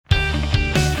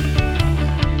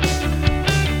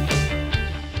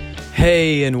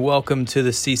Hey, and welcome to the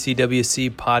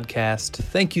CCWC podcast.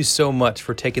 Thank you so much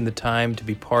for taking the time to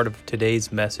be part of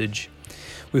today's message.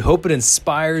 We hope it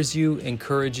inspires you,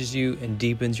 encourages you, and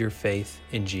deepens your faith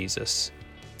in Jesus.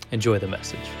 Enjoy the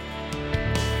message.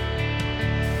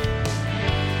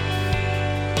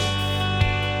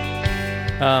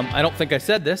 I don't think I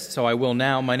said this, so I will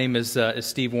now. My name is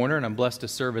Steve Warner, and I'm blessed to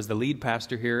serve as the lead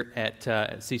pastor here at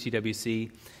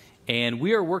CCWC. And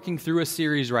we are working through a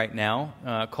series right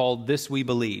now called This We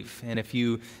Believe. And if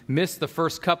you missed the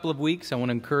first couple of weeks, I want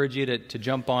to encourage you to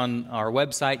jump on our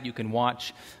website. You can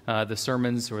watch the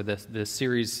sermons or the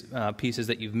series pieces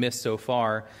that you've missed so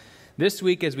far. This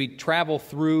week, as we travel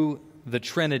through the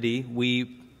Trinity,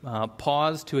 we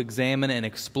pause to examine and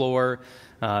explore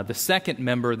the second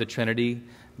member of the Trinity,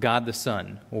 God the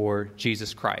Son, or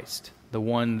Jesus Christ, the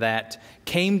one that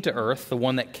came to earth, the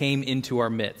one that came into our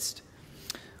midst.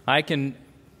 I can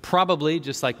probably,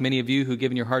 just like many of you who've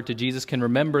given your heart to Jesus, can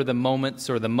remember the moments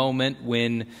or the moment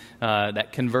when,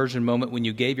 that conversion moment when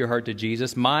you gave your heart to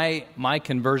Jesus. My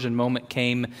conversion moment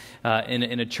came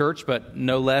in a church, but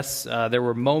no less, there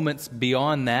were moments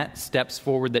beyond that, steps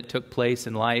forward that took place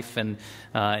in life and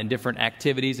in different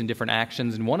activities and different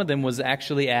actions. And one of them was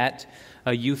actually at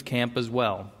a youth camp as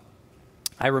well.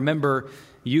 I remember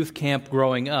youth camp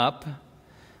growing up.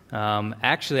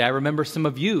 Actually, I remember some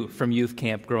of you from youth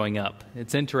camp growing up.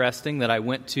 It's interesting that I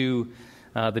went to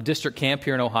the district camp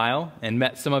here in Ohio and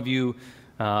met some of you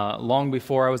long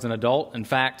before I was an adult. In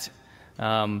fact,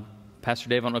 Pastor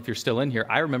Dave, I don't know if you're still in here.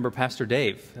 I remember Pastor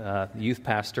Dave, the youth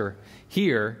pastor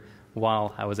here,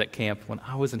 while I was at camp when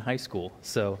I was in high school.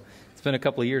 So it's been a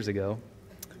couple of years ago.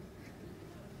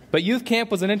 But youth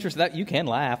camp was an interesting... You can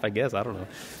laugh, I guess. I don't know.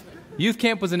 Youth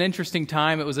camp was an interesting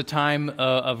time. It was a time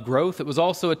of growth. It was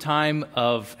also a time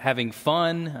of having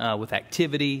fun with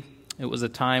activity. It was a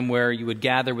time where you would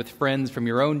gather with friends from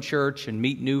your own church and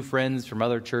meet new friends from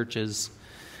other churches.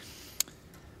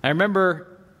 I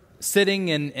remember sitting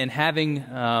and having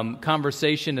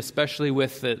conversation, especially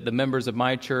with the members of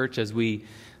my church, as we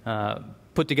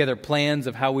put together plans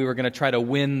of how we were going to try to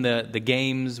win the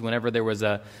games whenever there was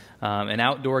an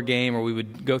outdoor game, or we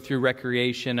would go through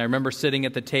recreation. I remember sitting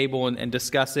at the table and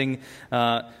discussing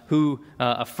who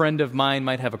a friend of mine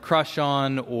might have a crush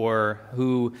on, or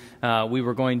who we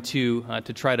were going to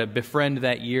try to befriend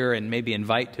that year and maybe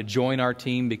invite to join our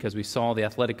team because we saw the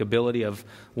athletic ability of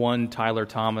one Tyler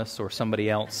Thomas or somebody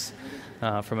else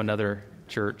from another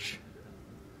church.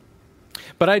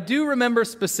 But I do remember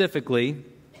specifically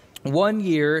one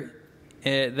year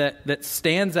that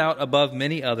stands out above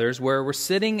many others, where we're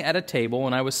sitting at a table,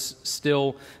 and I was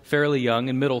still fairly young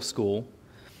in middle school,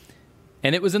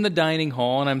 and it was in the dining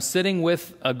hall, and I'm sitting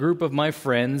with a group of my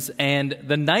friends, and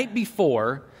the night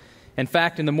before, in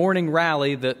fact, in the morning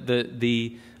rally,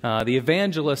 the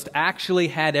evangelist actually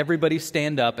had everybody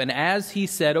stand up, and as he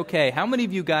said, okay, how many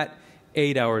of you got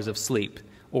 8 hours of sleep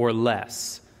or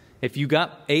less? If you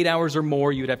got 8 hours or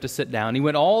more, you'd have to sit down. He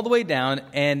went all the way down,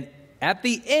 and at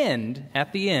the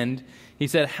end, he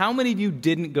said, how many of you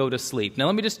didn't go to sleep? Now,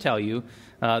 let me just tell you,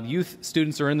 youth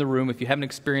students are in the room. If you haven't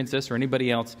experienced this or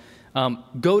anybody else,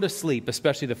 go to sleep,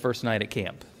 especially the first night at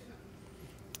camp.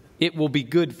 It will be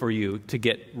good for you to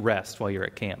get rest while you're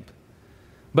at camp.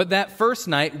 But that first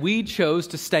night, we chose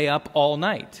to stay up all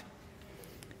night.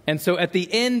 And so at the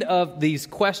end of these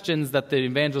questions that the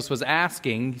evangelist was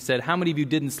asking, he said, how many of you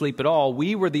didn't sleep at all?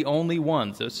 We were the only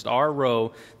ones, it's our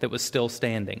row, that was still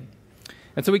standing.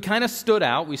 And so we kind of stood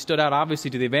out. We stood out, obviously,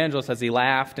 to the evangelist as he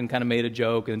laughed and kind of made a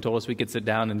joke and told us we could sit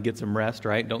down and get some rest,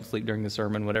 right? Don't sleep during the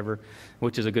sermon, whatever,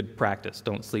 which is a good practice.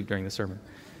 Don't sleep during the sermon.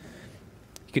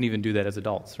 You can even do that as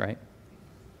adults, right?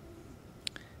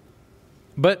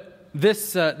 But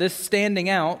this standing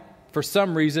out, for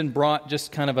some reason, brought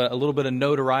just kind of a little bit of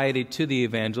notoriety to the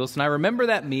evangelist. And I remember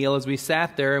that meal as we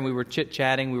sat there and we were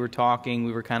chit-chatting, we were talking,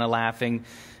 we were kind of laughing,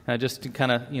 just to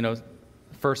kind of,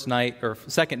 first night, or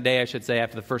second day, I should say,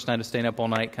 after the first night of staying up all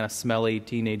night, kind of smelly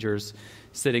teenagers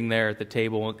sitting there at the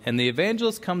table. And the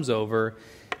evangelist comes over,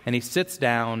 and he sits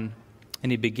down,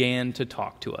 and he began to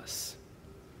talk to us.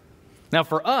 Now,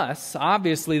 for us,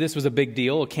 obviously, this was a big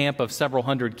deal, a camp of several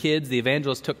hundred kids. The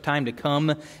evangelist took time to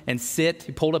come and sit.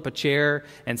 He pulled up a chair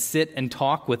and sit and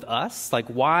talk with us. Like,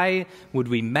 why would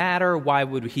we matter? Why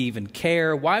would he even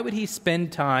care? Why would he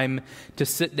spend time to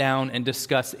sit down and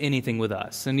discuss anything with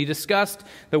us? And he discussed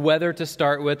the weather to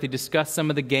start with. He discussed some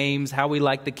of the games, how we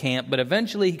liked the camp. But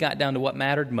eventually, he got down to what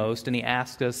mattered most, and he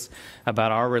asked us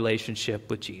about our relationship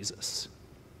with Jesus.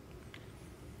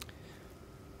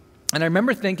 And I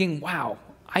remember thinking, wow,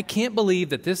 I can't believe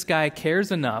that this guy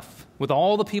cares enough with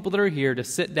all the people that are here to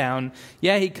sit down.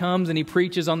 Yeah, he comes and he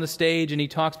preaches on the stage and he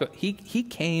talks, but he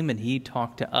came and he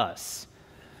talked to us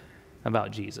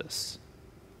about Jesus.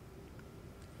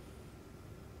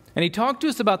 And he talked to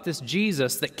us about this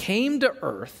Jesus that came to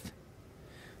earth,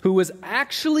 who was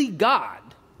actually God,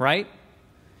 right?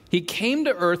 He came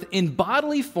to earth in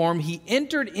bodily form. He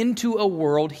entered into a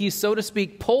world. He, so to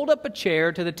speak, pulled up a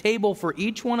chair to the table for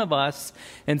each one of us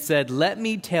and said, let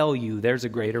me tell you there's a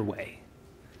greater way.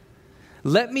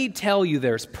 Let me tell you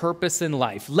there's purpose in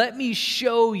life. Let me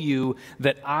show you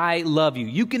that I love you.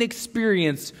 You can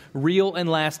experience real and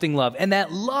lasting love. And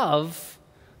that love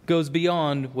goes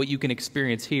beyond what you can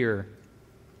experience here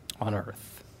on earth.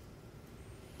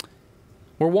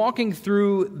 We're walking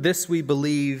through this, we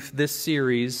believe, this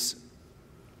series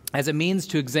as a means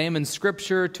to examine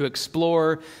Scripture, to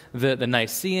explore the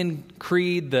Nicene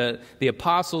Creed, the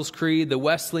Apostles' Creed, the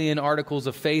Wesleyan Articles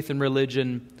of Faith and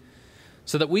Religion,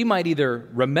 so that we might either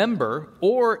remember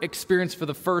or experience for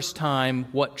the first time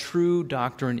what true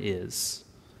doctrine is.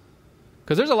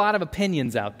 Because there's a lot of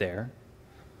opinions out there,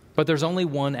 but there's only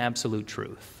one absolute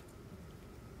truth.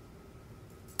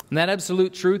 And that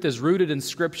absolute truth is rooted in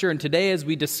Scripture. And today, as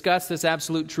we discuss this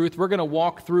absolute truth, we're going to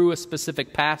walk through a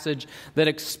specific passage that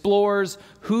explores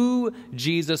who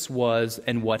Jesus was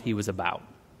and what he was about.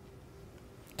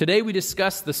 Today we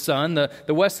discuss the Son. The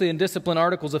Wesleyan Discipline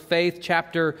Articles of Faith,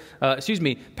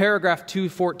 paragraph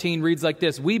 214 reads like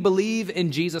this: We believe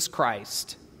in Jesus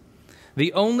Christ,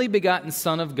 the only begotten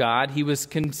Son of God. He was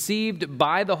conceived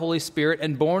by the Holy Spirit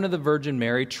and born of the Virgin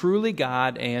Mary, truly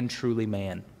God and truly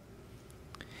man.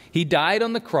 He died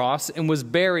on the cross and was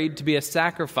buried to be a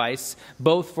sacrifice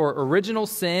both for original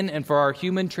sin and for our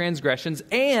human transgressions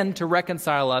and to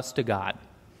reconcile us to God.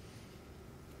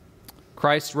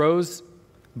 Christ rose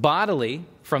bodily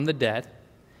from the dead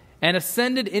and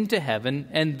ascended into heaven,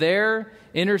 and there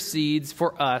intercedes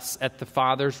for us at the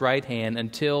Father's right hand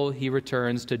until he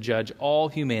returns to judge all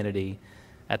humanity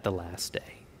at the last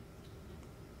day.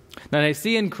 Now,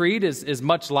 Nicene Creed is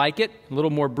much like it, a little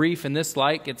more brief in this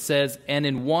like. It says, and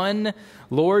in one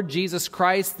Lord Jesus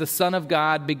Christ, the Son of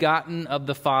God, begotten of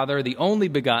the Father, the only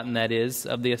begotten, that is,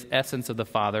 of the essence of the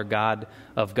Father, God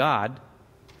of God,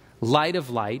 light of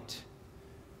light,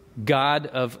 God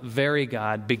of very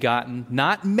God, begotten,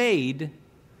 not made,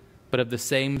 but of the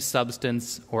same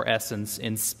substance or essence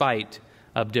in spite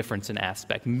of difference in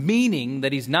aspect. Meaning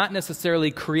that he's not necessarily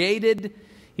created,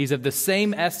 he's of the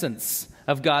same essence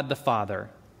of God the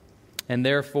Father, and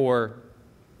therefore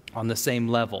on the same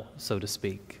level, so to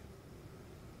speak.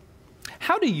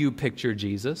 How do you picture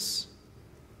Jesus?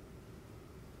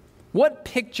 What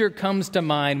picture comes to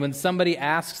mind when somebody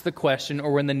asks the question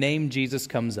or when the name Jesus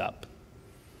comes up?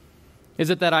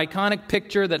 Is it that iconic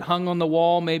picture that hung on the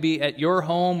wall maybe at your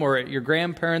home or at your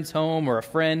grandparents' home, or a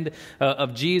friend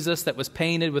of Jesus that was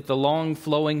painted with the long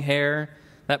flowing hair?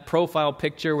 That profile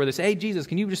picture where they say, hey, Jesus,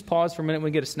 can you just pause for a minute and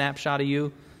we get a snapshot of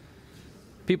you?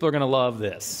 People are going to love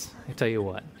this, I tell you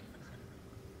what.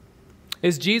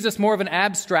 Is Jesus more of an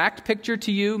abstract picture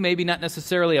to you? Maybe not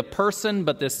necessarily a person,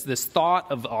 but this thought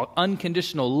of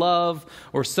unconditional love,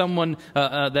 or someone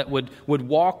that would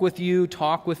walk with you,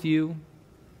 talk with you?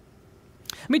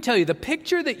 Let me tell you, the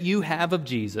picture that you have of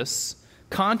Jesus,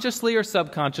 consciously or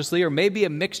subconsciously, or maybe a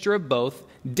mixture of both,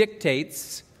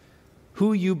 dictates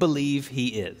who you believe he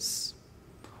is,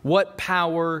 what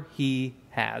power he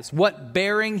has, what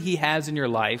bearing he has in your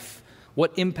life,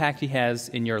 what impact he has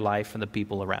in your life and the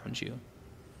people around you.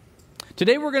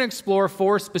 Today we're going to explore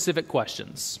 4 specific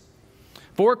questions.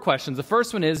 4 questions. The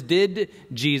first one is, did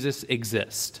Jesus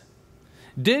exist?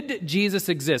 Did Jesus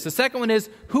exist? The second one is,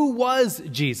 who was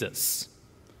Jesus?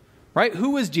 Right?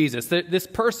 Who is Jesus? This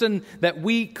person that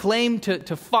we claim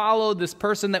to follow, this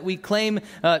person that we claim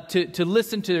to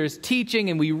listen to his teaching,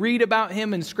 and we read about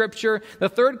him in Scripture. The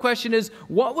third question is,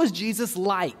 what was Jesus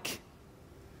like?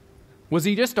 Was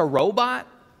he just a robot?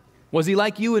 Was he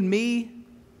like you and me?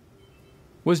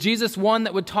 Was Jesus one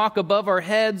that would talk above our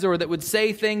heads, or that would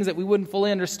say things that we wouldn't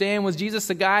fully understand? Was Jesus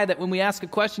a guy that when we ask a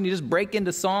question, you just break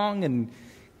into song and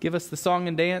give us the song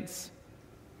and dance?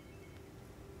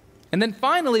 And then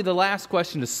finally, the last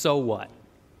question is, so what?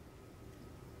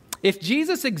 If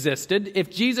Jesus existed, if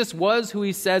Jesus was who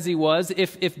he says he was,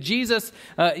 if Jesus,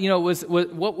 was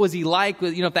what was he like?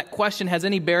 If that question has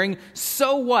any bearing,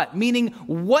 so what? Meaning,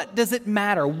 what does it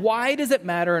matter? Why does it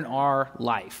matter in our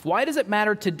life? Why does it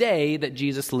matter today that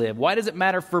Jesus lived? Why does it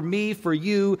matter for me, for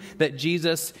you, that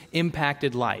Jesus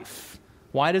impacted life?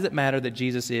 Why does it matter that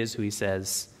Jesus is who he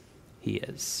says he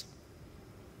is?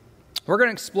 We're going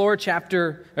to explore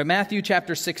Matthew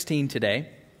chapter 16 today.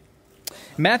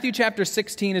 Matthew chapter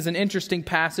 16 is an interesting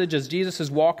passage. As Jesus is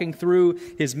walking through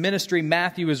his ministry,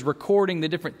 Matthew is recording the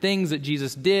different things that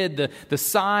Jesus did, the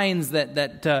signs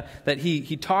that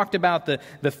he talked about,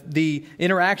 the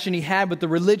interaction he had with the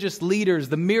religious leaders,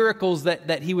 the miracles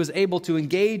that he was able to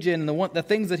engage in, and the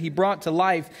things that he brought to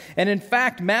life. And in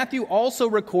fact, Matthew also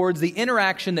records the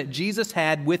interaction that Jesus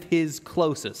had with his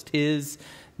closest, his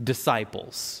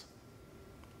disciples.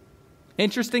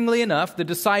 Interestingly enough, the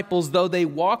disciples, though they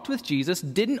walked with Jesus,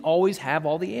 didn't always have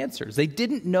all the answers. They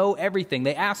didn't know everything.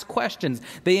 They asked questions.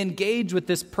 They engaged with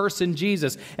this person,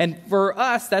 Jesus. And for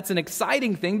us, that's an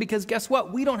exciting thing because guess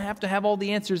what? We don't have to have all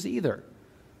the answers either.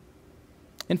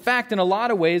 In fact, in a lot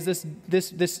of ways,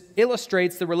 this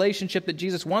illustrates the relationship that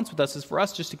Jesus wants with us is for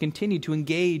us just to continue to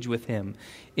engage with him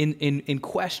in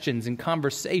questions, in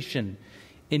conversation,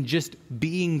 in just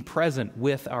being present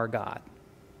with our God.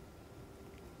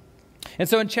 And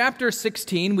so in chapter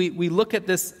 16, we look at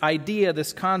this idea,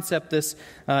 this concept, this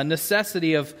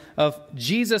necessity of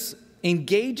Jesus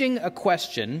engaging a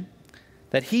question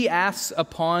that he asks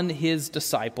upon his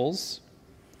disciples.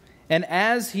 And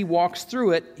as he walks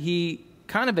through it, he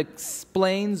kind of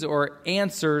explains or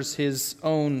answers his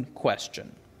own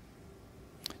question.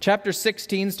 Chapter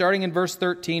 16, starting in verse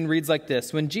 13, reads like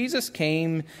this. When Jesus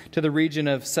came to the region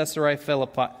of Caesarea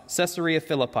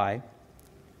Philippi,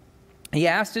 he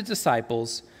asked his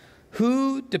disciples,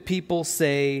 "Who do people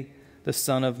say the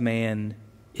Son of Man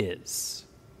is?"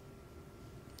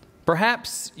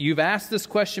 Perhaps you've asked this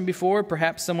question before.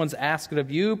 Perhaps someone's asked it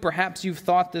of you. Perhaps you've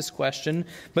thought this question.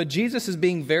 But Jesus is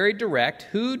being very direct.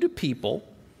 Who do people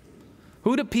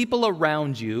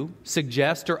around you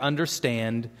suggest or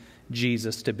understand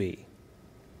Jesus to be?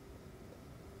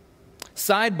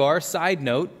 Sidebar, side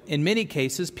note, in many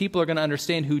cases, people are going to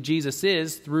understand who Jesus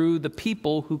is through the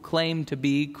people who claim to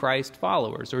be Christ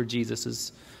followers or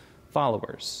Jesus'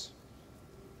 followers.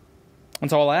 And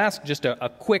so I'll ask just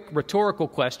a quick rhetorical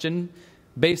question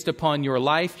based upon your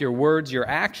life, your words, your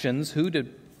actions. Who do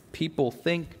people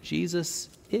think Jesus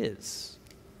is?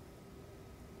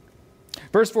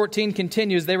 Verse 14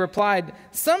 continues, they replied,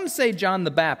 "Some say John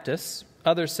the Baptist,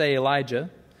 others say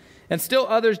Elijah, and still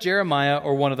others Jeremiah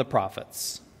or one of the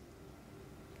prophets."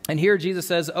 And here Jesus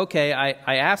says, okay,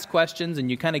 I asked questions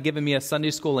and you kind of given me a Sunday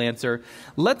school answer.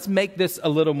 Let's make this a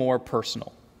little more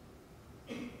personal.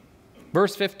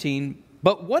 Verse 15,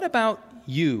 "But what about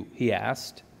you?" he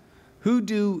asked. "Who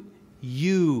do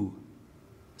you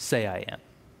say I am?"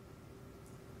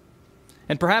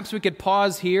 And perhaps we could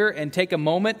pause here and take a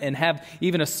moment and have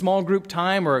even a small group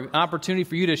time or an opportunity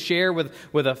for you to share with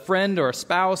a friend or a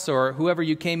spouse or whoever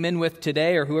you came in with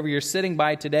today or whoever you're sitting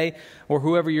by today or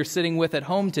whoever you're sitting with at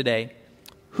home today.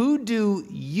 Who do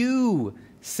you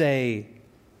say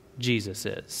Jesus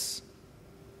is?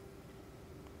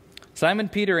 Simon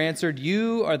Peter answered,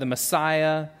 "You are the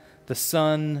Messiah, the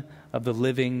Son of the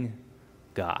living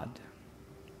God."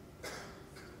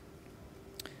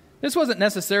 This wasn't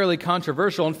necessarily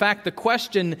controversial. In fact, the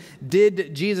question,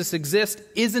 did Jesus exist,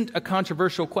 isn't a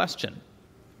controversial question.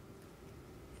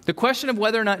 The question of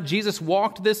whether or not Jesus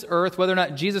walked this earth, whether or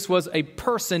not Jesus was a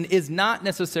person, is not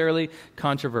necessarily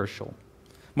controversial.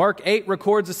 Mark 8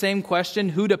 records the same question.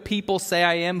 Who do people say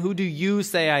I am? Who do you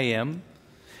say I am?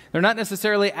 They're not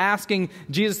necessarily asking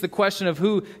Jesus the question of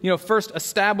who, first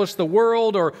established the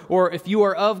world or if you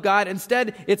are of God.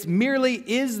 Instead, it's merely,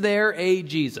 is there a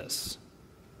Jesus?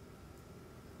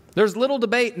 There's little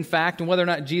debate, in fact, on whether or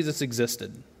not Jesus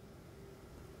existed.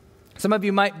 Some of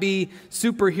you might be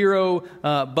superhero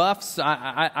buffs.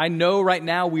 I know right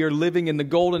now we are living in the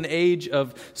golden age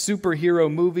of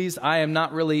superhero movies. I am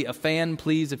not really a fan.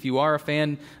 Please, if you are a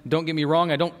fan, don't get me wrong.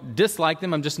 I don't dislike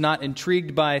them. I'm just not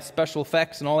intrigued by special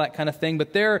effects and all that kind of thing.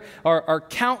 But there are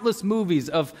countless movies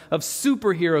of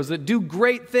superheroes that do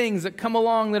great things that come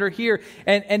along that are here.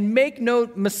 And make no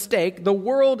mistake, the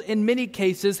world in many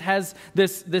cases has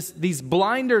these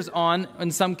blinders on in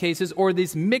some cases, or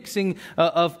this mixing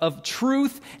of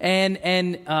truth and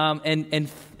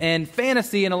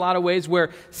fantasy in a lot of ways, where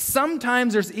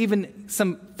sometimes there's even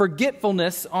some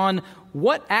forgetfulness on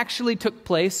what actually took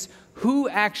place, who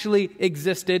actually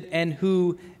existed, and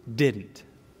who didn't.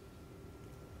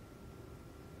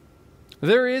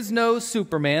 There is no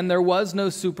Superman. There was no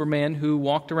Superman who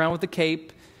walked around with a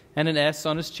cape and an S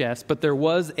on his chest, but there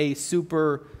was a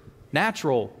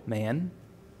supernatural man,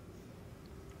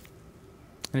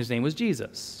 and his name was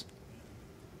Jesus.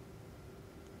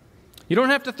 You don't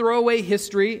have to throw away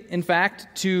history, in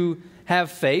fact, to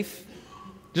have faith.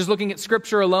 Just looking at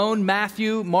Scripture alone,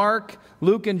 Matthew, Mark,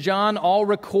 Luke, and John all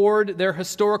record their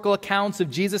historical accounts of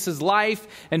Jesus' life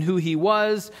and who he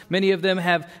was. Many of them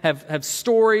have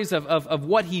stories of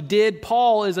what he did.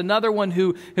 Paul is another one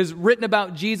who has written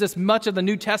about Jesus. Much of the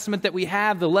New Testament that we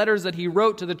have, the letters that he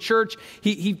wrote to the church,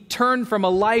 he turned from a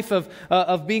life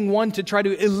of being one to try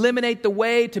to eliminate the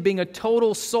way to being a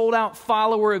total sold-out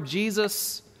follower of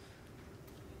Jesus.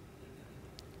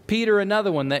 Peter,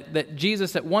 another one, that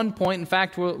Jesus at one point, in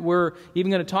fact, we're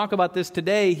even going to talk about this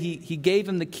today, he gave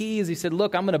him the keys. He said,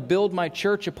 look, I'm going to build my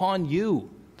church upon you,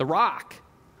 the rock.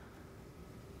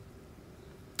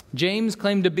 James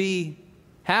claimed to be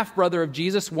half-brother of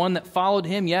Jesus, one that followed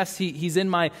him. Yes, he's in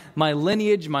my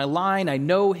lineage, my line. I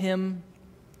know him.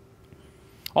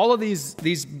 All of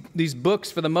these books,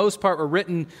 for the most part, were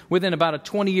written within about a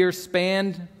 20-year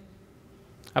span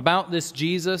about this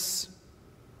Jesus,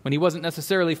 when he wasn't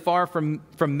necessarily far from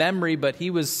memory, but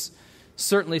he was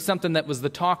certainly something that was the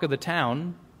talk of the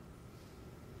town.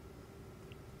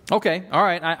 Okay, all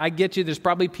right, I get you. There's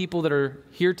probably people that are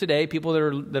here today, people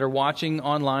that are watching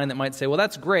online that might say, well,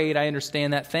 that's great, I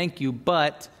understand that, thank you,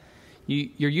 but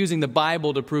you're using the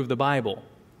Bible to prove the Bible.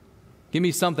 Give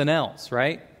me something else,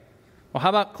 right? Well, how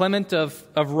about Clement of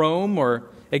Rome or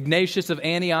Ignatius of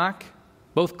Antioch?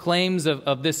 Both claims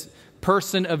of this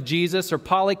person of Jesus, or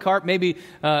Polycarp, maybe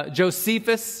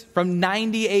Josephus from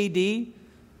 90 A.D.,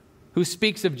 who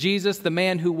speaks of Jesus, the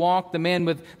man who walked, the man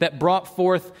that brought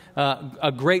forth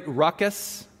a great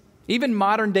ruckus. Even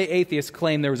modern-day atheists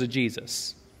claim there was a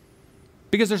Jesus.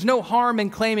 Because there's no harm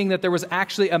in claiming that there was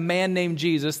actually a man named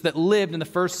Jesus that lived in the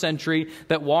first century,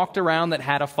 that walked around, that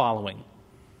had a following.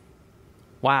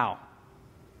 Wow.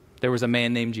 There was a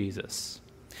man named Jesus.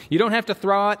 You don't have to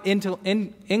throw out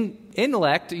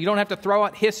intellect. You don't have to throw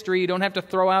out history. You don't have to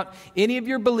throw out any of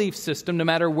your belief system, no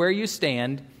matter where you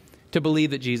stand, to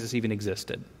believe that Jesus even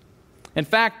existed. In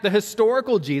fact, the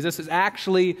historical Jesus is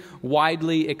actually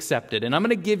widely accepted. And I'm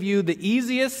going to give you the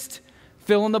easiest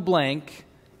fill in the blank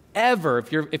ever.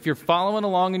 If you're following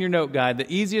along in your note guide,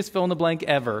 the easiest fill in the blank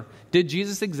ever. Did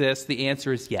Jesus exist? The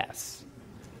answer is yes.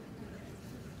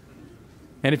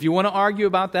 And if you want to argue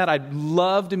about that, I'd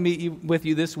love to meet with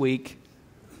you this week.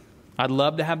 I'd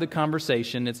love to have the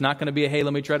conversation. It's not going to be a, hey,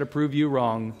 let me try to prove you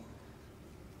wrong.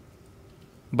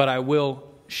 But I will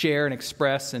share and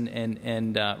express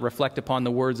and reflect upon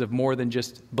the words of more than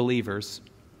just believers.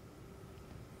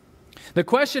 The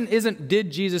question isn't,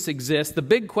 did Jesus exist? The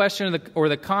big question or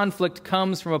the conflict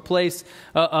comes from a place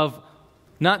of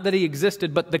not that he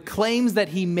existed, but the claims that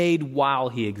he made while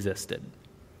he existed.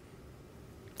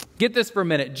 Get this for a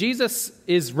minute. Jesus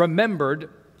is remembered,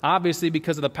 obviously,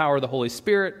 because of the power of the Holy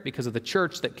Spirit, because of the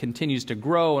church that continues to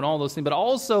grow and all those things, but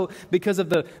also because of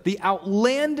the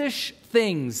outlandish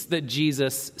things that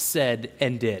Jesus said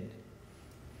and did.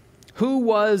 Who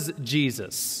was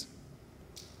Jesus?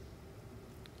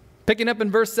 Picking up in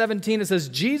verse 17, it says,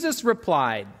 Jesus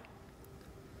replied,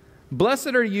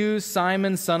 "Blessed are you,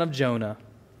 Simon, son of Jonah.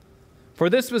 For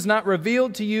this was not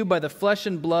revealed to you by the flesh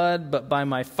and blood, but by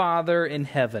my Father in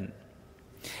heaven.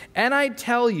 And I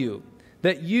tell you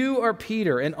that you are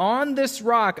Peter, and on this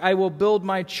rock I will build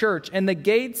my church, and the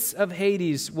gates of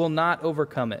Hades will not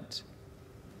overcome it.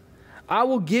 I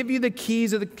will give you the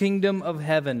keys of the kingdom of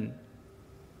heaven.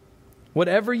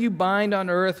 Whatever you bind on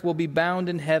earth will be bound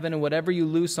in heaven, and whatever you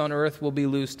loose on earth will be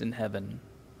loosed in heaven."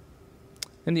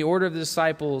 In the order of the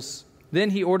disciples,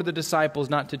 then he ordered the disciples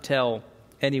not to tell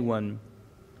anyone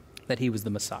that he was the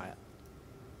Messiah.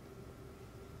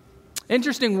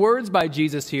 Interesting words by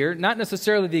Jesus here, not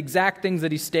necessarily the exact things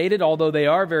that he stated, although they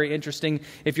are very interesting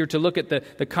if you're to look at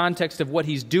the context of what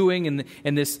he's doing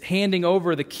and this handing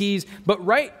over the keys. But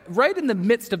right in the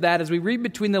midst of that, as we read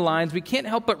between the lines, we can't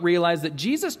help but realize that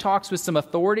Jesus talks with some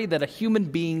authority that a human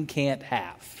being can't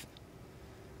have.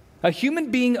 A human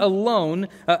being alone,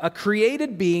 a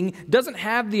created being, doesn't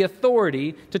have the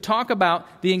authority to talk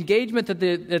about the engagement that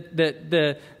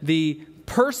the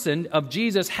person of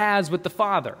Jesus has with the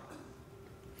Father.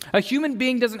 A human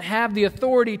being doesn't have the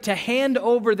authority to hand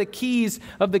over the keys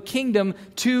of the kingdom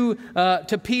to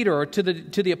Peter or to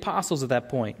the apostles at that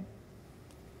point.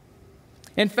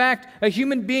 In fact, a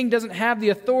human being doesn't have the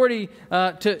authority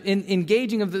in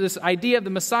engaging of this idea of the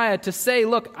Messiah to say,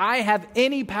 look, I have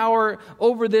any power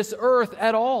over this earth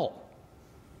at all.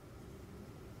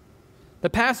 The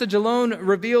passage alone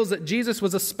reveals that Jesus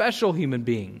was a special human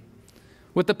being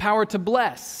with the power to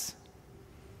bless,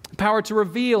 power to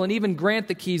reveal, and even grant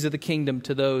the keys of the kingdom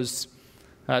to those,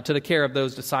 to the care of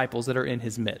those disciples that are in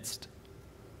his midst.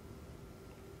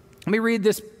 Let me read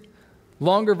this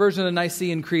longer version of the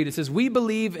Nicene Creed. It says, "We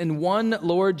believe in one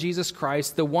Lord Jesus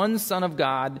Christ, the one Son of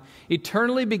God,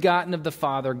 eternally begotten of the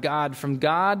Father, God from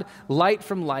God, light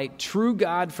from light, true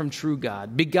God from true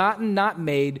God, begotten, not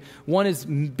made, one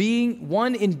in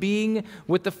being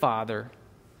with the Father.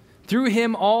 Through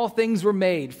him all things were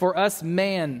made. For us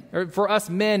men,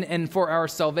 and for our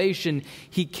salvation,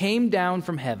 he came down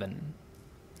from heaven.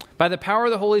 By the power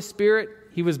of the Holy Spirit,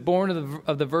 he was born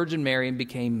of the Virgin Mary and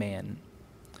became man.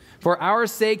 For our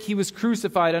sake, he was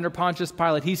crucified under Pontius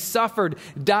Pilate. He suffered,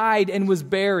 died, and was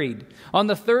buried. On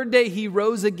the third day, he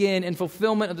rose again in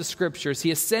fulfillment of the Scriptures. He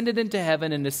ascended into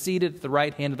heaven and is seated at the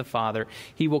right hand of the Father.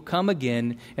 He will come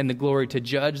again in the glory to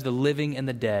judge the living and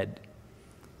the dead,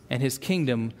 and his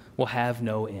kingdom will have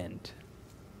no end."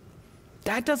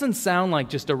 That doesn't sound like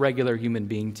just a regular human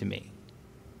being to me.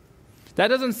 That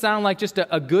doesn't sound like just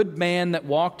a good man that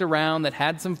walked around, that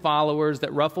had some followers,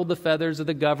 that ruffled the feathers of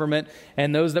the government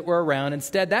and those that were around.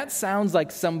 Instead, that sounds like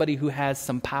somebody who has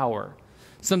some power,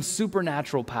 some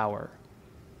supernatural power.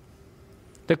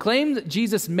 The claim that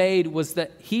Jesus made was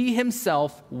that he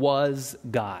himself was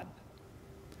God.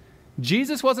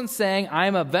 Jesus wasn't saying,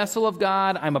 "I'm a vessel of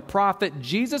God, I'm a prophet."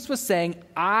 Jesus was saying,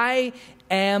 "I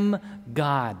am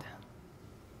God."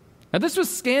 Now, this was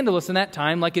scandalous in that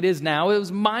time like it is now. It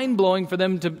was mind-blowing for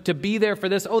them to be there for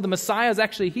this. Oh, the Messiah is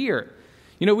actually here.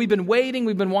 You know, we've been waiting,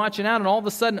 we've been watching out, and all of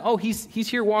a sudden, oh, he's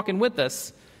here walking with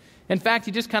us. In fact,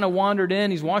 he just kind of wandered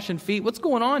in, he's washing feet. What's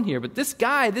going on here? But this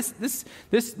guy, this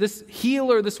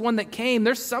healer, this one that came,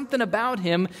 there's something about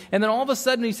him. And then all of a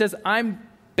sudden he says, "I'm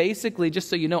basically, just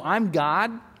so you know, I'm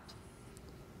God."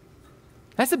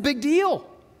 That's a big deal.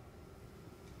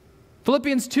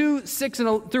 Philippians 2, 6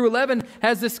 through 11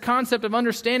 has this concept of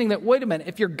understanding that, wait a minute,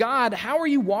 if you're God, how are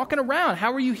you walking around?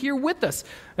 How are you here with us?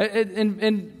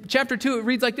 In chapter 2, it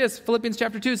reads like this. Philippians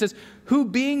chapter 2 says, "Who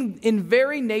being in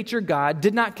very nature God,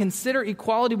 did not consider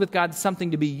equality with God something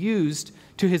to be used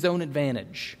to his own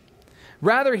advantage.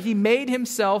 Rather, he made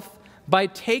himself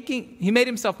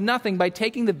nothing by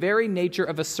taking the very nature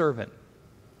of a servant,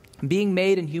 being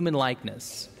made in human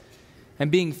likeness. And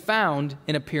being found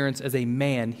in appearance as a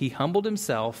man, he humbled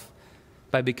himself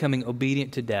by becoming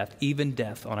obedient to death, even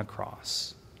death on a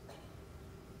cross."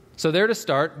 So there to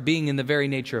start, being in the very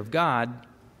nature of God,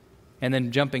 and then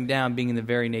jumping down, being in the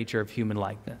very nature of human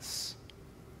likeness.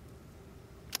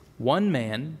 One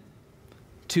man,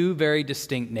 two very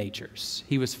distinct natures.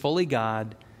 He was fully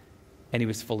God, and he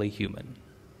was fully human.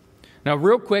 Now,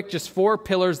 real quick, just 4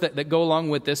 pillars that go along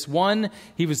with this. One,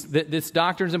 this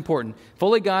doctrine is important.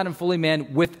 Fully God and fully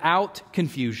man without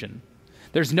confusion.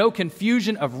 There's no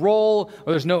confusion of role,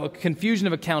 or there's no confusion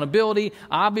of accountability.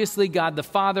 Obviously, God the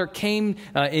Father came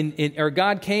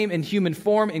God came in human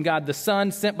form in God the Son,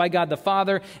 sent by God the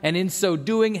Father, and in so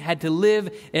doing had to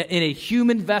live in a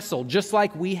human vessel, just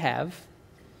like we have.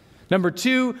 Number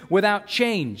 2, without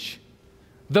change.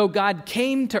 Though God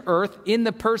came to earth in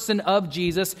the person of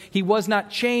Jesus, he was not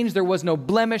changed. There was no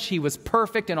blemish. He was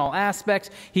perfect in all aspects.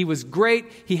 He was great.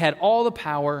 He had all the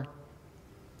power.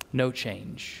 No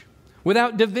change.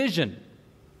 Without division.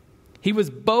 He was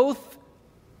both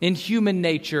in human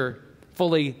nature,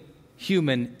 fully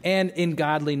human, and in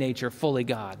godly nature, fully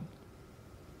God.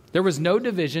 There was no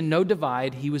division, no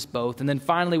divide. He was both. And then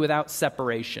finally, without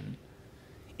separation.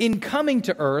 In coming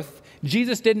to earth,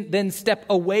 Jesus didn't then step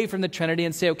away from the Trinity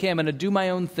and say, "Okay, I'm going to do my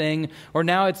own thing," or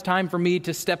 "Now it's time for me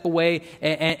to step away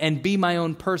and be my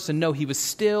own person." No, he was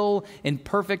still in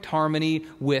perfect harmony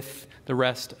with the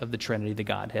rest of the Trinity, the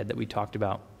Godhead that we talked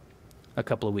about a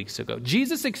couple of weeks ago.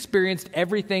 Jesus experienced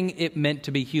everything it meant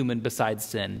to be human besides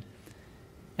sin,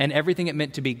 and everything it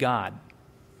meant to be God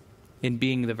in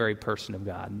being the very person of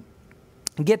God.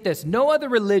 Get this, no other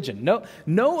religion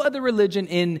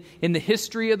in the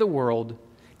history of the world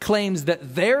claims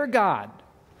that their God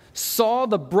saw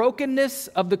the brokenness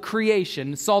of the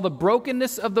creation, saw the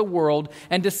brokenness of the world,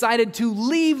 and decided to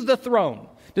leave the throne,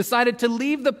 decided to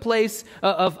leave the place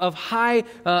of high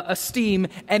esteem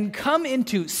and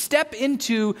step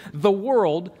into the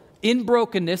world in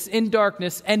brokenness, in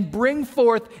darkness, and bring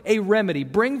forth a remedy,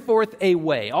 bring forth a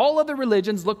way. All other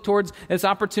religions look towards this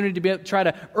opportunity to try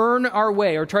to earn our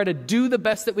way or try to do the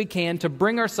best that we can to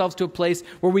bring ourselves to a place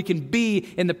where we can be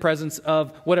in the presence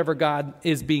of whatever God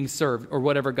is being served or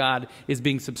whatever God is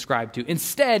being subscribed to.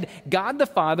 Instead, God the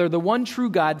Father, the one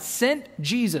true God, sent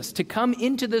Jesus to come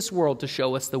into this world to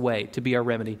show us the way, to be our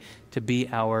remedy, to be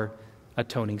our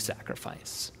atoning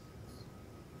sacrifice.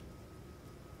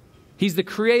 He's the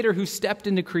creator who stepped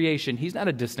into creation. He's not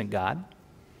a distant God.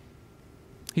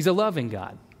 He's a loving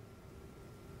God.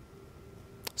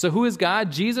 So who is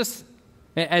God? Jesus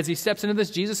As he steps into this,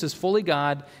 Jesus is fully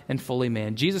God and fully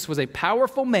man. Jesus was a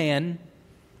powerful man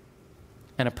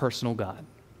and a personal God.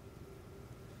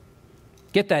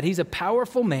 Get that? He's a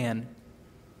powerful man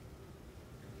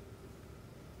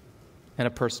and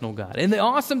a personal God. And the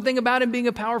awesome thing about him being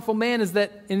a powerful man is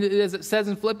that, as it says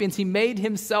in Philippians, he made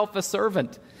himself a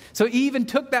servant. So he even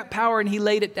took that power and he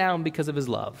laid it down because of his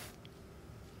love.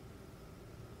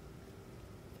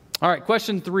 All right,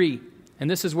 question 3. And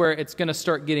this is where it's going to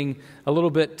start getting a little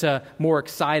bit more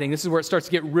exciting. This is where it starts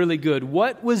to get really good.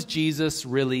 What was Jesus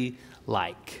really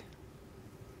like?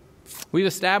 We've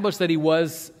established that he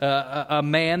was a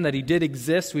man, that he did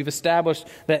exist. We've established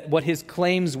that what his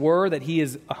claims were, that he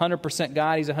is 100%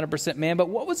 God, he's 100% man. But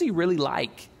what was he really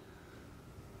like?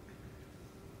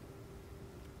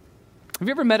 Have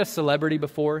you ever met a celebrity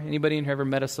before? Anybody in here ever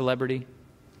met a celebrity?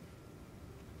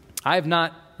 I have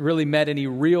not really met any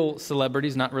real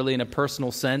celebrities, not really in a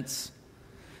personal sense.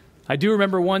 I do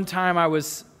remember one time I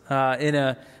was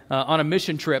on a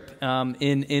mission trip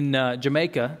in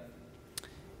Jamaica,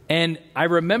 and I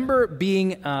remember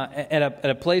being at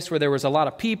a place where there was a lot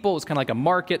of people. It was kind of like a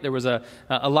market. There was a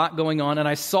lot going on, and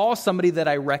I saw somebody that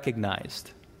I recognized.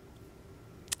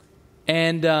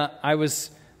 And I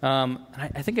was,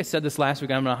 I think I said this last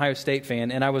week. I'm an Ohio State fan,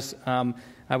 and I was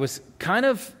kind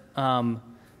of.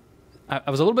 I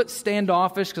was a little bit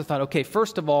standoffish because I thought, okay,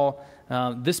 first of all,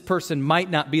 this person might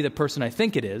not be the person I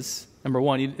think it is. Number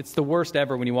one, it's the worst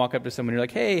ever when you walk up to someone, you're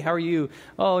like, hey, how are you?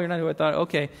 Oh, you're not who I thought.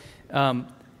 Okay. And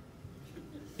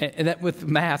that with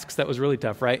masks, that was really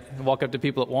tough, right? I walk up to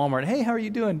people at Walmart, hey, how are you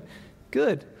doing?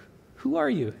 Good. Who are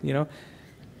you? You know?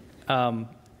 And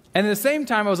at the same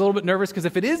time, I was a little bit nervous because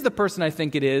if it is the person I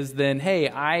think it is, then, hey,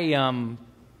 I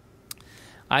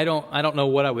don't know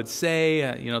what I would say.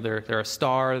 They're a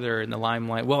star. They're in the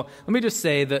limelight. Well, let me just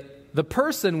say that the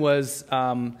person was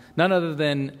none other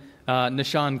than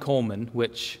Nashawn Coleman,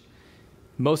 which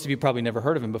most of you probably never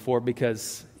heard of him before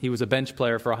because he was a bench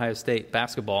player for Ohio State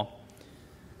basketball.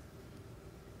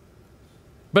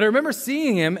 But I remember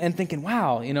seeing him and thinking,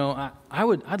 wow,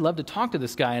 I'd love to talk to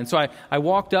this guy. And so I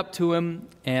walked up to him,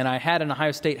 and I had an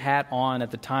Ohio State hat on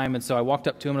at the time. And so I walked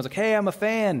up to him and I was like, hey, I'm a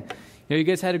fan. You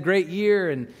guys had a great year,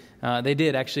 and they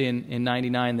did. Actually, in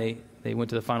 99, they went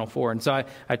to the Final Four. And so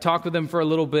I talked with him for a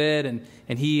little bit,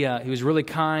 and he was really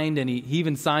kind, and he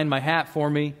even signed my hat for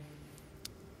me.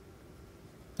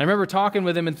 I remember talking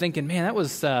with him and thinking, man, that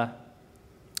was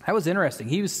interesting.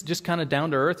 He was just kind of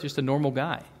down to earth, just a normal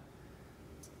guy.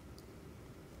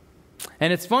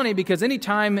 And it's funny because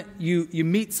anytime you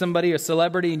meet somebody, a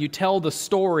celebrity, and you tell the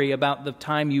story about the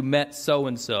time you met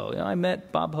so-and-so, I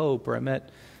met Bob Hope, or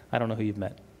I don't know who you've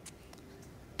met.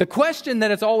 The question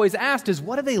that is always asked is,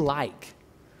 what are they like?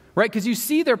 Right? Because you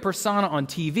see their persona on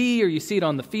TV, or you see it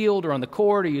on the field or on the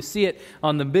court, or you see it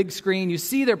on the big screen. You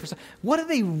see their persona. What are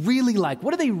they really like?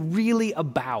 What are they really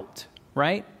about?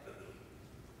 Right?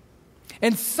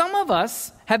 And some of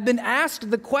us have been asked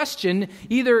the question,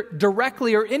 either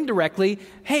directly or indirectly,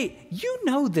 hey, you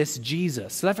know this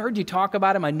Jesus. I've heard you talk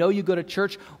about him. I know you go to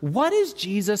church. What is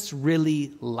Jesus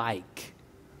really like?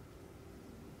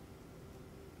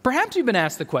 Perhaps you've been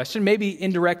asked the question, maybe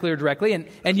indirectly or directly,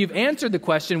 and you've answered the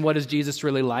question, what is Jesus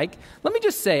really like? Let me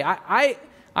just say,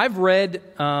 I've read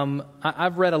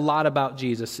a lot about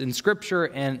Jesus in Scripture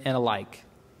and alike.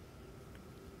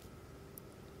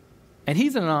 And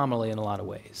he's an anomaly in a lot of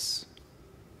ways.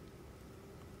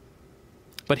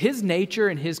 But his nature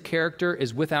and his character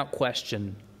is without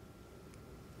question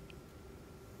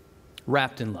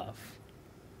wrapped in love.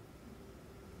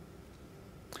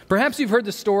 Perhaps you've heard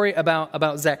the story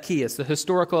about Zacchaeus, the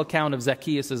historical account of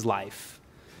Zacchaeus' life.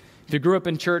 If you grew up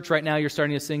in church right now, you're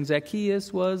starting to sing,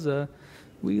 Zacchaeus was a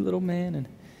wee little man. And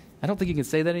I don't think you can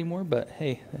say that anymore, but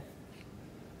hey.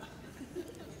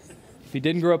 If you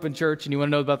didn't grow up in church and you want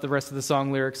to know about the rest of the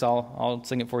song lyrics, I'll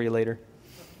sing it for you later.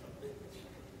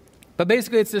 But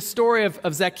basically, it's this story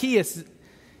of Zacchaeus,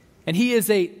 and he is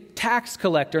a tax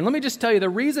collector. And let me just tell you, the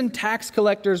reason tax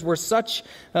collectors were such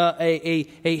a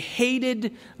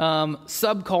hated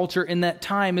subculture in that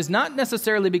time is not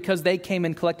necessarily because they came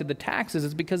and collected the taxes.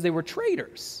 It's because they were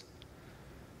traitors.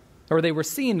 Or they were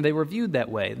seen, they were viewed that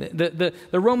way. The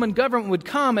Roman government would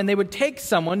come and they would take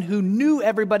someone who knew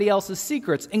everybody else's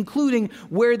secrets, including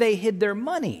where they hid their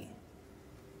money.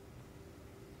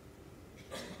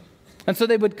 And so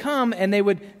they would come and they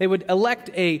would elect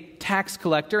a tax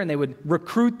collector, and they would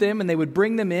recruit them, and they would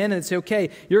bring them in and say, okay,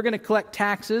 you're going to collect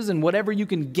taxes, and whatever you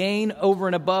can gain over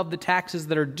and above the taxes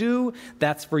that are due,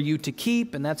 that's for you to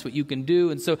keep, and that's what you can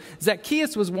do. And so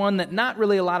Zacchaeus was one that not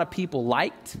really a lot of people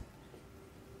liked.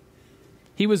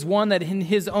 He was one that in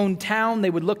his own town,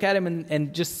 they would look at him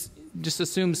and just just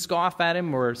assume scoff at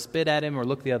him or spit at him or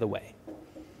look the other way.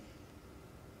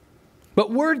 But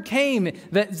word came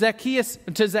that Zacchaeus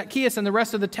and the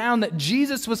rest of the town that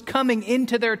Jesus was coming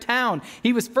into their town.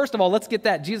 He was, first of all, let's get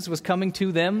that. Jesus was coming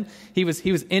to them. He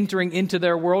was entering into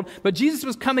their world. But Jesus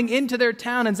was coming into their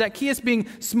town, and Zacchaeus, being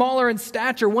smaller in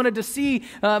stature, wanted to see,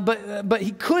 but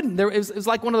he couldn't. It was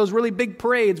like one of those really big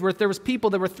parades where there was people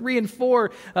that were 3 and 4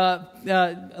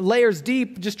 layers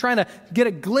deep, just trying to get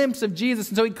a glimpse of Jesus.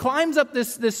 And so he climbs up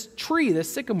this tree,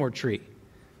 this sycamore tree.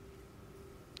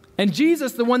 And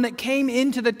Jesus, the one that came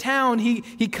into the town,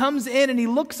 he comes in and he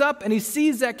looks up and he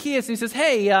sees Zacchaeus and he says,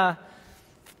 "Hey,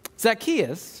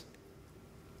 Zacchaeus,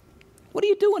 what are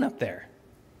you doing up there?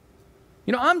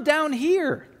 You know, I'm down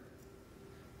here.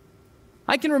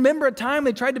 I can remember a time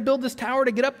they tried to build this tower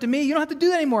to get up to me. You don't have to do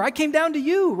that anymore. I came down to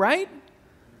you, right?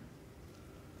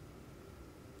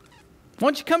 Why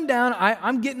don't you come down?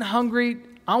 I'm getting hungry.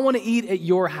 I want to eat at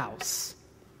your house."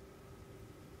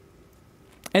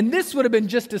 And this would have been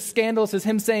just as scandalous as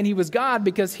him saying he was God,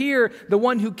 because here, the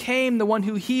one who came, the one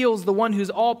who heals, the one who's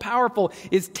all-powerful,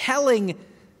 is telling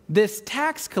this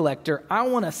tax collector, "I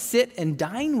want to sit and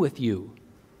dine with you."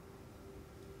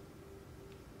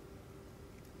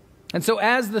 And so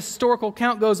as the historical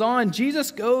account goes on,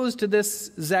 Jesus goes to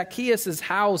this Zacchaeus'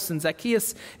 house, and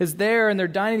Zacchaeus is there, and they're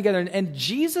dining together. And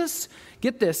Jesus,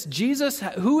 get this, Jesus,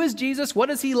 who is Jesus? What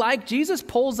is he like? Jesus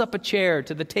pulls up a chair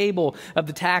to the table of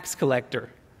the tax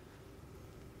collector.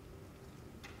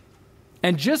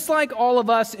 And just like all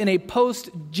of us in a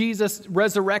post-Jesus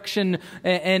resurrection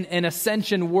and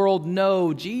ascension world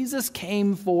know, Jesus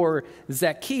came for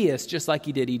Zacchaeus just like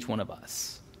he did each one of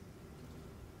us.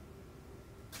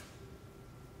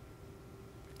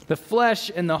 The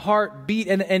flesh and the heart beat,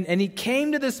 and he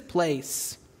came to this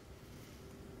place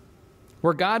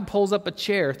where God pulls up a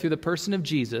chair through the person of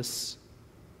Jesus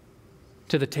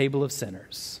to the table of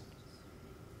sinners.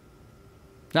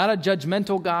 Not a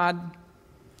judgmental God,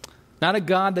 not a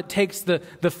God that takes the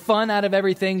fun out of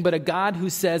everything, but a God who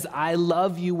says, "I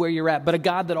love you where you're at," but a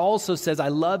God that also says, "I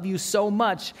love you so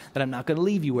much that I'm not going to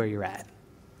leave you where you're at."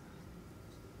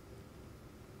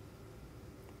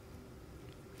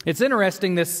 It's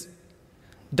interesting, this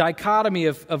dichotomy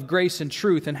of grace and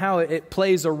truth and how it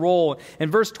plays a role. In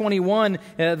verse 21,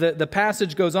 the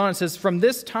passage goes on. It says, "From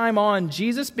this time on,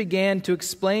 Jesus began to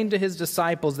explain to his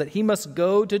disciples that he must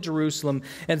go to Jerusalem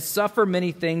and suffer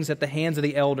many things at the hands of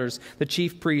the elders, the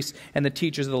chief priests, and the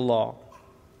teachers of the law.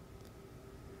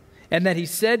 And that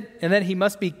he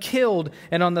must be killed,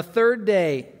 and on the third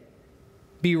day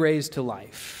be raised to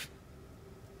life."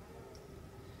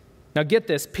 Now get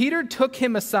this, Peter took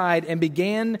him aside and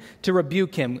began to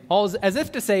rebuke him, as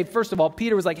if to say, first of all,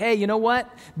 Peter was like, "Hey, you know what?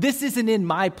 This isn't in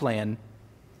my plan.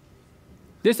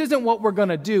 This isn't what we're going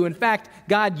to do. In fact,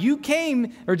 God, you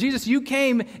came, or Jesus, you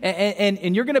came,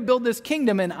 and you're going to build this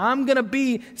kingdom, and I'm going to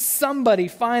be somebody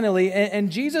finally."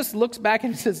 And Jesus looks back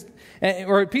and says,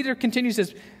 or Peter continues,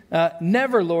 says,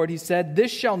 "Never, Lord," he said, "this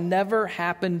shall never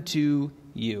happen to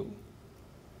you."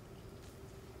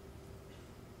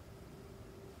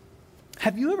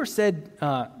 Have you ever said,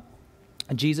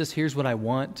 "Jesus, here's what I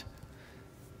want"?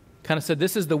 Kind of said,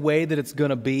 "This is the way that it's going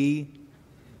to be"?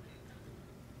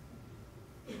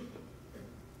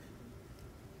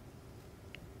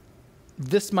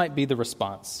 This might be the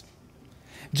response.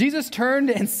 Jesus turned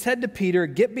and said to Peter,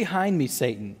 "Get behind me,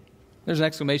 Satan." There's an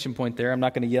exclamation point there. I'm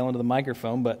not going to yell into the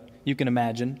microphone, but you can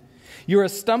imagine. "You're a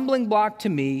stumbling block to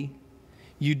me.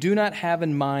 You do not have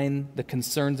in mind the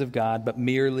concerns of God, but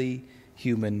merely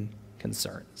human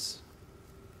concerns."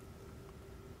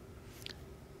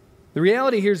 The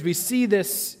reality here is we see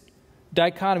this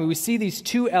dichotomy. We see these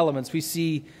two elements. We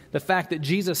see the fact that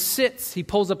Jesus sits, he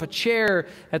pulls up a chair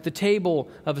at the table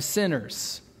of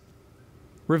sinners,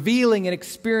 revealing and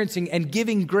experiencing and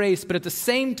giving grace. But at the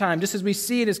same time, just as we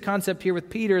see in his concept here with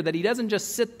Peter, that he doesn't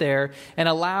just sit there and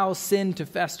allow sin to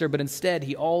fester, but instead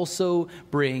he also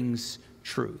brings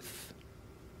truth.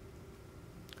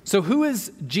 So who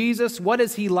is Jesus? What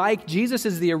is he like? Jesus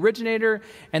is the originator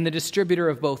and the distributor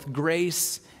of both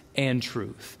grace and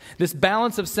truth. This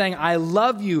balance of saying, "I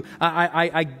love you,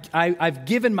 I've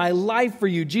given my life for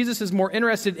you." Jesus is more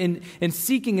interested in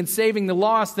seeking and saving the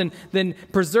lost than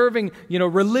preserving,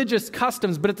 religious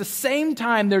customs. But at the same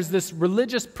time, there's this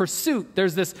religious pursuit.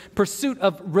 There's this pursuit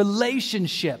of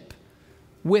relationship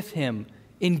with him,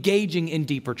 engaging in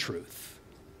deeper truth.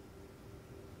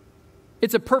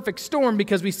 It's a perfect storm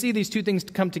because we see these two things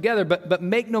come together. But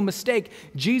make no mistake,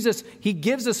 Jesus, he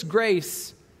gives us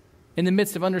grace in the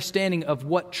midst of understanding of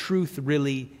what truth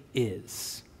really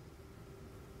is.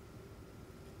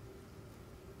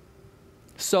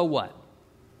 So what?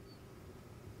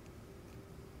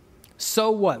 So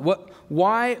what?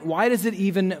 Why does it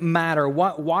even matter?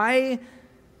 Why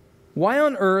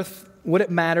on earth would it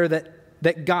matter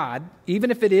that God, even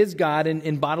if it is God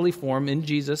in bodily form, in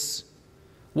Jesus,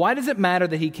 why does it matter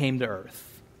that he came to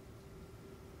earth?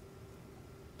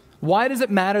 Why does it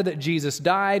matter that Jesus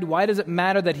died? Why does it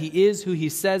matter that he is who he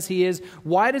says he is?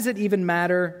 Why does it even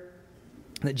matter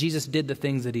that Jesus did the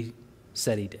things that he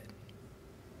said he did?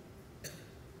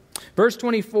 Verse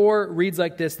 24 reads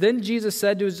like this: Then Jesus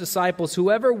said to his disciples,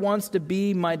 "Whoever wants to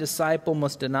be my disciple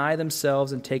must deny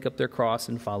themselves and take up their cross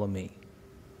and follow me.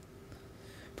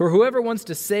 For whoever wants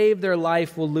to save their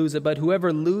life will lose it, but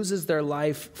whoever loses their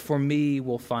life for me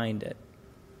will find it.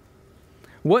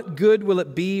 What good will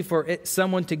it be for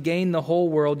someone to gain the whole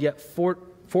world yet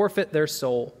forfeit their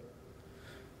soul?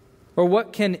 Or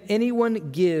what can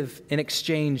anyone give in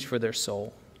exchange for their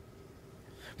soul?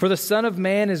 For the Son of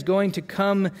Man is going to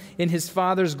come in his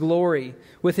Father's glory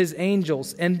with his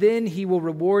angels, and then he will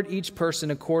reward each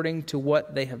person according to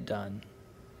what they have done.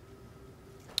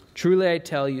 Truly I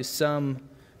tell you, some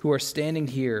who are standing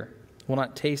here will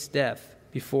not taste death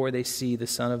before they see the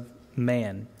Son of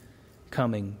Man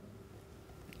coming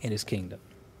in his kingdom."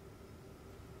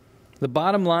 The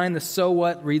bottom line, the so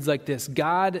what, reads like this: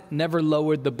 God never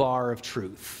lowered the bar of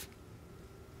truth.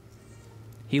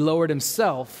 He lowered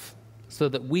himself so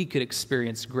that we could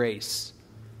experience grace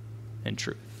and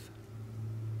truth.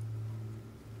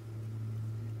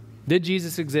 Did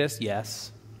Jesus exist?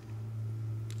 Yes.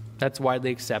 That's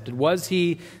widely accepted. Was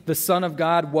he the Son of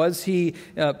God? Was he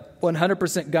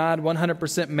 100% God,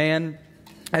 100% man?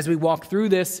 As we walk through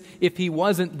this, if he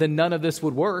wasn't, then none of this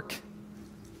would work.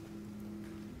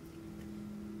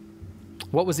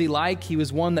 What was he like? He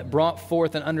was one that brought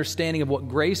forth an understanding of what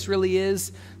grace really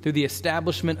is through the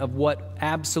establishment of what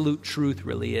absolute truth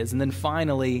really is. And then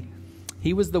finally,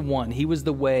 he was the one, he was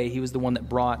the way, he was the one that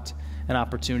brought an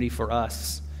opportunity for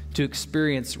us to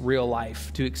experience real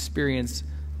life, to experience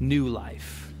new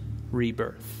life,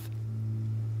 rebirth.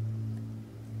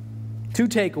 Two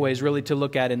takeaways really to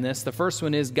look at in this. The first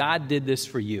one is God did this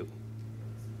for you.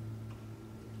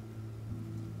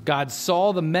 God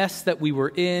saw the mess that we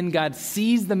were in. God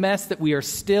sees the mess that we are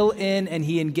still in, and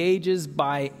he engages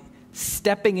by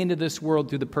stepping into this world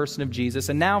through the person of Jesus.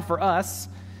 And now for us,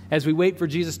 as we wait for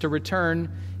Jesus to return,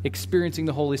 experiencing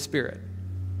the Holy Spirit,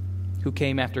 who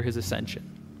came after his ascension.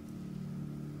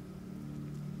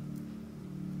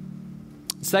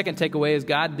 The second takeaway is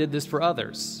God did this for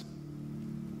others.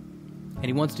 And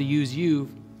he wants to use you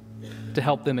to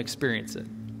help them experience it.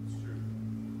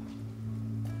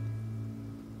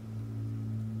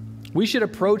 We should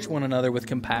approach one another with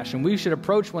compassion. We should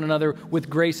approach one another with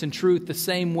grace and truth the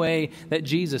same way that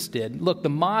Jesus did. Look, the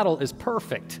model is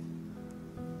perfect.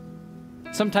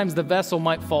 Sometimes the vessel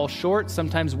might fall short.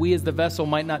 Sometimes we as the vessel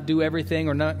might not do everything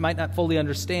or might not fully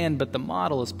understand, but the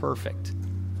model is perfect.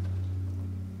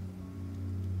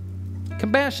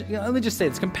 Compassion, let me just say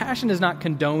this. Compassion is not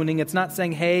condoning. It's not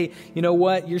saying, hey, you know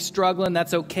what? You're struggling.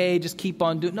 That's okay. Just keep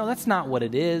on doing it. No, that's not what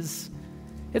it is.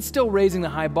 It's still raising the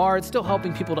high bar. It's still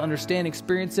helping people to understand,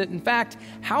 experience it. In fact,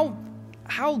 how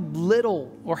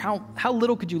little or how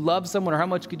little could you love someone, or how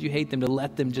much could you hate them to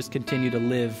let them just continue to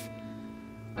live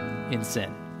in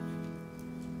sin?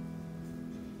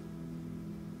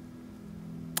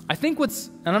 I think and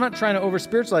I'm not trying to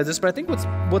over-spiritualize this, but I think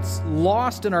what's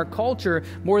lost in our culture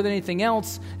more than anything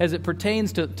else as it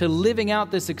pertains to living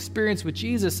out this experience with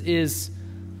Jesus is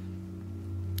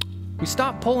we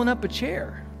stop pulling up a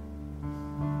chair.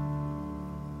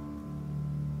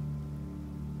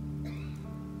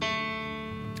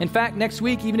 In fact, next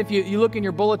week, even if you look in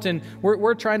your bulletin,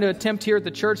 we're trying to attempt here at the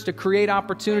church to create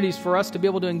opportunities for us to be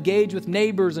able to engage with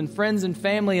neighbors and friends and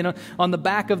family. And on the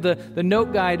back of the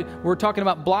note guide, we're talking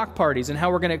about block parties and how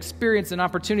we're going to experience an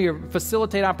opportunity or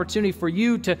facilitate opportunity for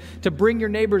you to bring your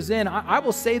neighbors in. I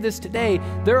will say this today.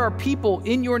 There are people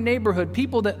in your neighborhood,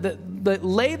 people that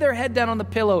lay their head down on the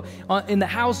pillow in the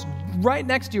house right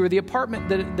next to you, or the apartment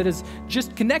that is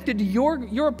just connected to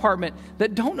your apartment,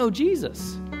 that don't know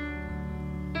Jesus.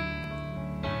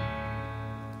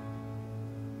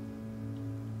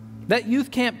 That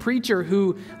youth camp preacher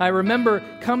who I remember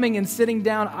coming and sitting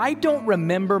down, I don't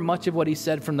remember much of what he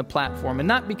said from the platform. And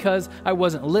not because I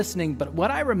wasn't listening, but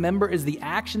what I remember is the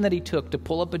action that he took to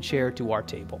pull up a chair to our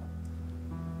table.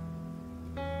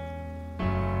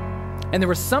 And there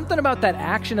was something about that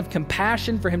action of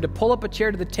compassion for him to pull up a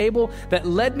chair to the table that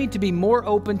led me to be more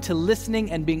open to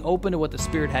listening and being open to what the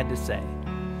Spirit had to say.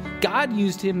 God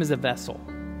used him as a vessel.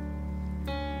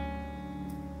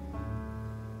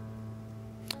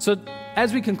 So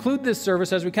as we conclude this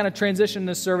service, as we kind of transition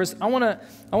this service, I want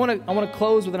to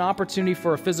close with an opportunity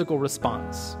for a physical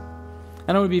response.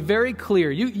 And I want to be very clear.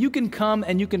 You can come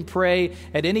and you can pray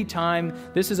at any time.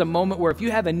 This is a moment where if you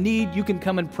have a need, you can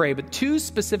come and pray. But two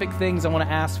specific things I want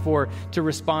to ask for to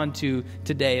respond to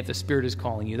today if the Spirit is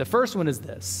calling you. The first one is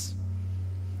this.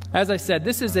 As I said,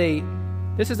 this is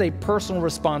a personal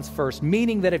response first,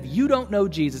 meaning that if you don't know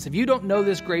Jesus, if you don't know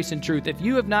this grace and truth, if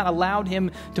you have not allowed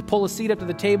him to pull a seat up to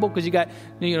the table because you got,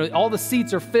 all the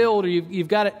seats are filled, or you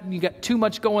got too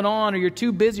much going on, or you're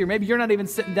too busy, or maybe you're not even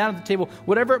sitting down at the table,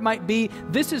 whatever it might be,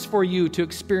 this is for you to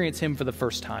experience him for the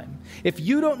first time. If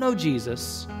you don't know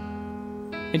Jesus,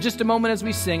 in just a moment as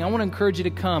we sing, I want to encourage you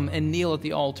to come and kneel at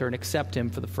the altar and accept him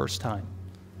for the first time.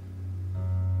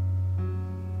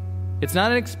 It's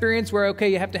not an experience where,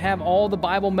 you have to have all the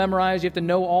Bible memorized, you have to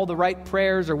know all the right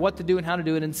prayers or what to do and how to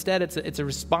do it. Instead, it's a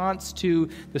response to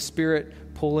the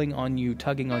Spirit pulling on you,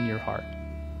 tugging on your heart.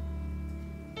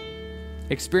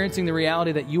 Experiencing the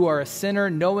reality that you are a sinner,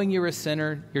 knowing you're a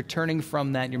sinner, you're turning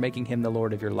from that and you're making him the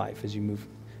Lord of your life as you move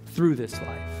through this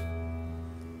life.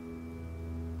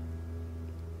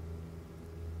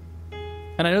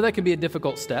 And I know that can be a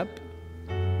difficult step,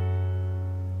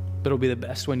 but it'll be the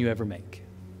best one you ever make.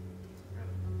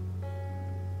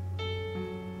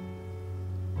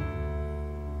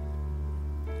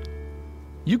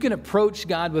 You can approach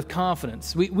God with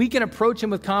confidence. We can approach him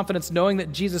with confidence knowing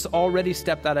that Jesus already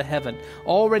stepped out of heaven,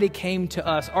 already came to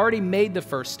us, already made the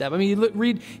first step. I mean, you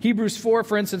read Hebrews 4,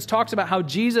 for instance, talks about how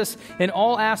Jesus in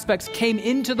all aspects came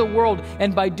into the world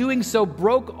and by doing so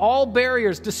broke all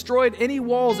barriers, destroyed any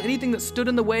walls, anything that stood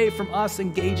in the way from us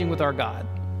engaging with our God.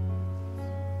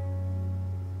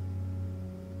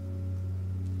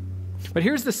 But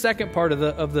here's the second part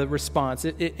of the response.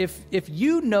 If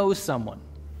you know someone,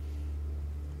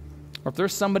 or if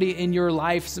there's somebody in your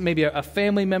life, maybe a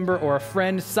family member or a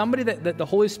friend, somebody that the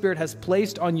Holy Spirit has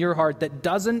placed on your heart that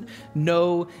doesn't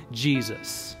know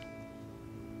Jesus,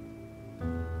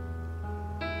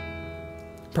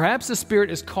 perhaps the Spirit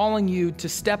is calling you to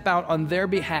step out on their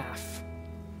behalf,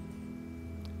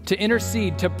 to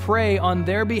intercede, to pray on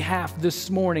their behalf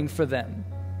this morning for them.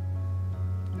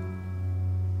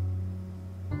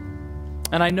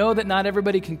 And I know that not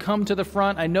everybody can come to the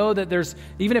front. I know that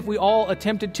even if we all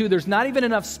attempted to, there's not even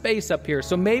enough space up here.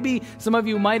 So maybe some of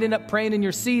you might end up praying in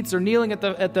your seats or kneeling at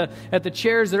the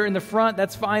chairs that are in the front.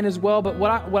 That's fine as well. But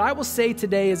what I will say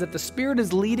today is that the Spirit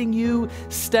is leading you,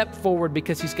 step forward,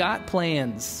 because he's got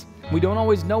plans. We don't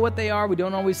always know what they are. We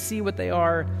don't always see what they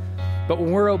are. But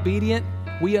when we're obedient,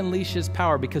 we unleash his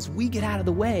power because we get out of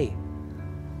the way.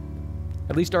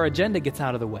 At least our agenda gets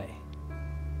out of the way.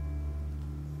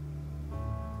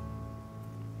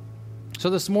 So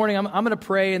this morning, I'm going to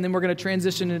pray, and then we're going to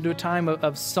transition into a time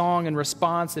of song and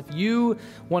response. If you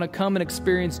want to come and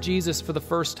experience Jesus for the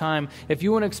first time, if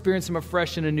you want to experience him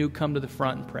afresh and anew, come to the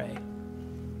front and pray.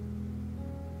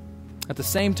 At the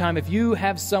same time, if you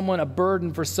have a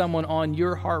burden for someone on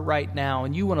your heart right now,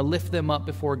 and you want to lift them up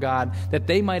before God, that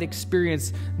they might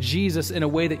experience Jesus in a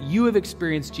way that you have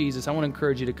experienced Jesus, I want to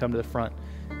encourage you to come to the front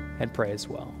and pray as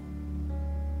well.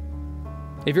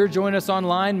 If you're joining us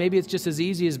online, maybe it's just as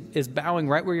easy as bowing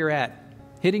right where you're at,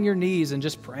 hitting your knees and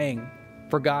just praying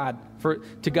for God,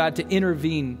 to God to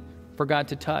intervene, for God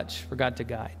to touch, for God to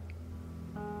guide.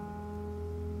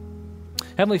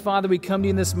 Heavenly Father, we come to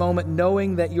you in this moment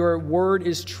knowing that your word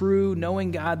is true, knowing,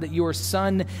 God, that your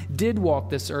Son did walk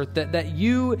this earth, that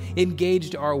you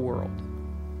engaged our world,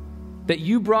 that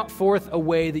you brought forth a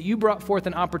way, that you brought forth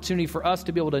an opportunity for us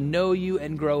to be able to know you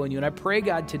and grow in you. And I pray,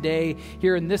 God, today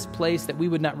here in this place that we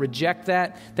would not reject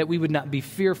that we would not be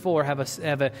fearful or have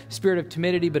a spirit of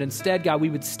timidity, but instead, God,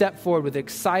 we would step forward with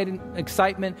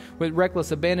excitement, with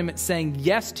reckless abandonment, saying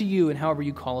yes to you and however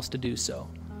you call us to do so.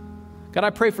 God, I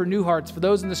pray for new hearts, for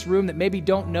those in this room that maybe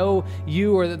don't know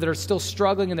you or that are still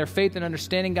struggling in their faith and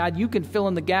understanding. God, you can fill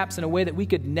in the gaps in a way that we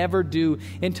could never do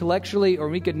intellectually, or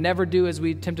we could never do as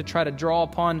we attempt to try to draw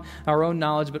upon our own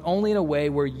knowledge, but only in a way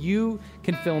where you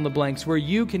can fill in the blanks, where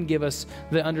you can give us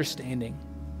the understanding.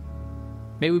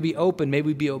 May we be open, may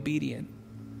we be obedient.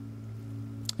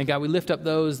 And God, we lift up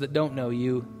those that don't know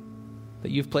you,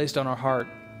 that you've placed on our heart.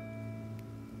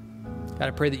 God,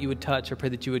 I pray that you would touch. I pray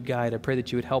that you would guide. I pray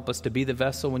that you would help us to be the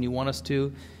vessel when you want us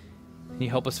to. And you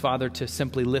help us, Father, to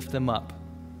simply lift them up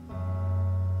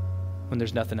when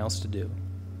there's nothing else to do.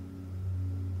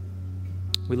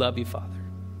 We love you, Father.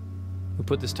 We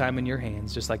put this time in your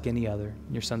hands just like any other.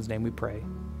 In your Son's name we pray.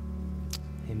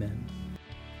 Amen.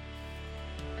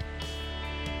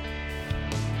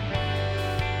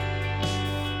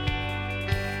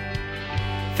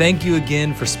 Thank you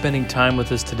again for spending time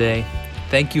with us today.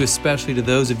 Thank you especially to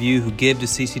those of you who give to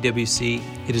CCWC.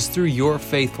 It is through your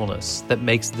faithfulness that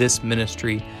makes this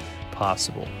ministry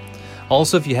possible.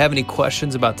 Also, if you have any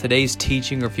questions about today's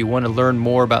teaching or if you want to learn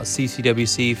more about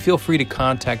CCWC, feel free to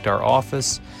contact our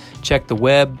office, check the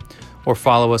web, or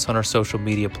follow us on our social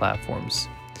media platforms.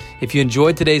 If you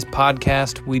enjoyed today's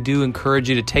podcast, we do encourage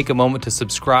you to take a moment to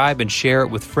subscribe and share it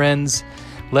with friends.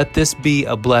 Let this be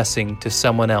a blessing to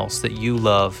someone else that you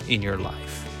love in your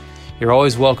life. You're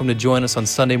always welcome to join us on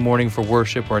Sunday morning for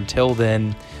worship, or until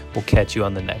then, we'll catch you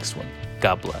on the next one.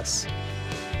 God bless.